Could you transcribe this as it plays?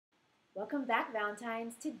Welcome back,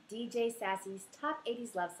 Valentines, to DJ Sassy's Top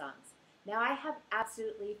 80s Love Songs. Now, I have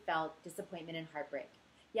absolutely felt disappointment and heartbreak.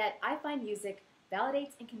 Yet, I find music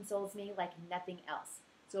validates and consoles me like nothing else.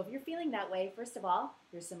 So if you're feeling that way, first of all,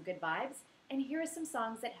 here's some good vibes, and here are some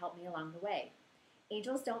songs that helped me along the way.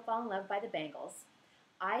 Angels Don't Fall in Love by the Bangles.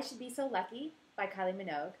 I Should Be So Lucky by Kylie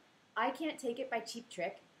Minogue. I Can't Take It by Cheap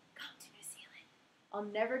Trick. Come to New Zealand. I'll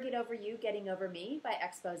Never Get Over You, Getting Over Me by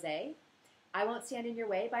Expose. I Won't Stand in Your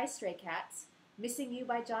Way by Stray Cats, Missing You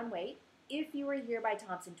by John Waite, If You Were Here by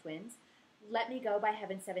Thompson Twins, Let Me Go by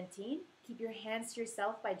Heaven 17, Keep Your Hands to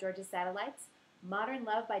Yourself by Georgia Satellites, Modern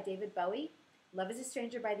Love by David Bowie, Love is a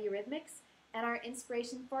Stranger by the Eurythmics, and our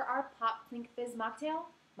inspiration for our Pop Clink Fizz mocktail,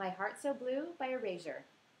 My Heart So Blue by Erasure.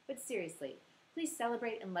 But seriously, please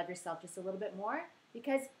celebrate and love yourself just a little bit more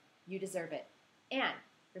because you deserve it. And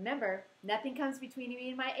remember, nothing comes between me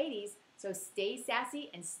and my 80s, so stay sassy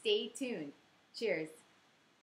and stay tuned. Cheers.